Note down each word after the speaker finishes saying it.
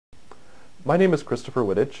My name is Christopher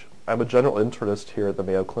Wittich. I'm a general internist here at the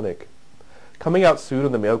Mayo Clinic. Coming out soon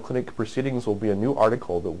in the Mayo Clinic Proceedings will be a new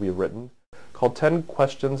article that we have written called 10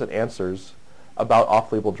 Questions and Answers about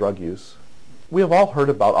Off-Label Drug Use. We have all heard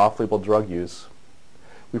about off-label drug use.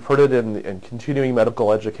 We've heard it in continuing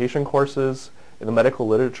medical education courses, in the medical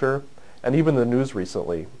literature, and even the news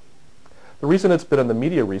recently. The reason it's been in the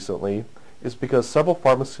media recently is because several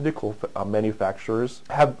pharmaceutical manufacturers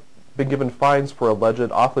have been given fines for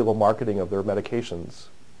alleged off-label marketing of their medications.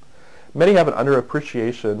 Many have an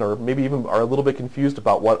underappreciation or maybe even are a little bit confused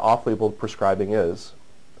about what off-label prescribing is.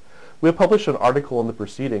 We have published an article in the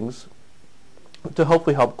Proceedings to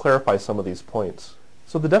hopefully help clarify some of these points.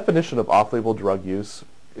 So the definition of off-label drug use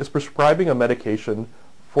is prescribing a medication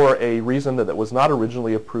for a reason that was not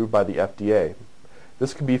originally approved by the FDA.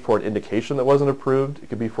 This could be for an indication that wasn't approved, it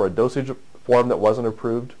could be for a dosage form that wasn't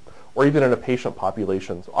approved, or even in a patient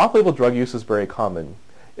population. So off-label drug use is very common.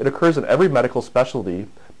 It occurs in every medical specialty,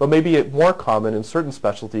 but may be more common in certain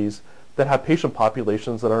specialties that have patient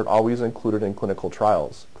populations that aren't always included in clinical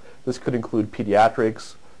trials. This could include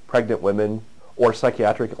pediatrics, pregnant women, or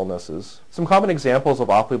psychiatric illnesses. Some common examples of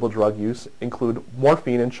off-label drug use include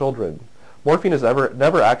morphine in children. Morphine has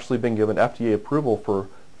never actually been given FDA approval for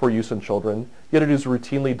use in children, yet it is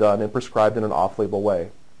routinely done and prescribed in an off-label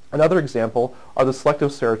way. Another example are the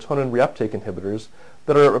selective serotonin reuptake inhibitors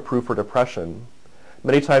that are approved for depression.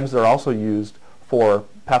 Many times they're also used for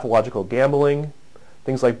pathological gambling,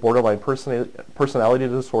 things like borderline personality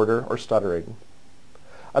disorder or stuttering.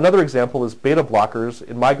 Another example is beta blockers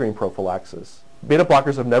in migraine prophylaxis. Beta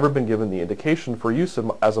blockers have never been given the indication for use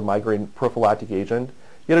as a migraine prophylactic agent,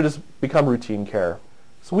 yet it has become routine care.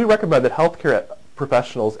 So we recommend that healthcare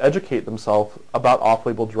professionals educate themselves about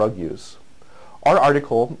off-label drug use. Our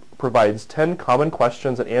article provides 10 common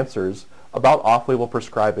questions and answers about off-label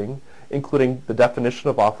prescribing, including the definition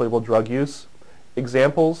of off-label drug use,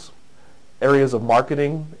 examples, areas of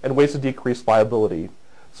marketing, and ways to decrease liability.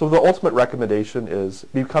 So the ultimate recommendation is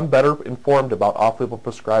become better informed about off-label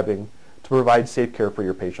prescribing to provide safe care for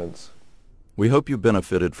your patients. We hope you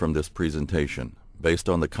benefited from this presentation based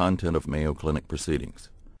on the content of Mayo Clinic Proceedings.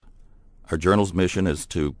 Our journal's mission is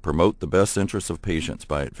to promote the best interests of patients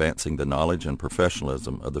by advancing the knowledge and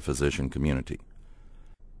professionalism of the physician community.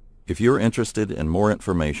 If you're interested in more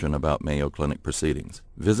information about Mayo Clinic Proceedings,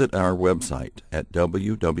 visit our website at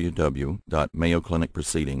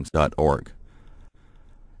www.mayoclinicproceedings.org.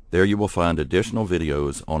 There you will find additional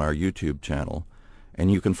videos on our YouTube channel, and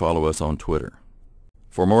you can follow us on Twitter.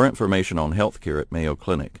 For more information on healthcare at Mayo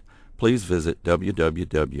Clinic, please visit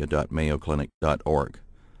www.mayoclinic.org.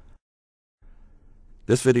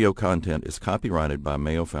 This video content is copyrighted by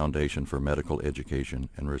Mayo Foundation for Medical Education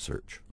and Research.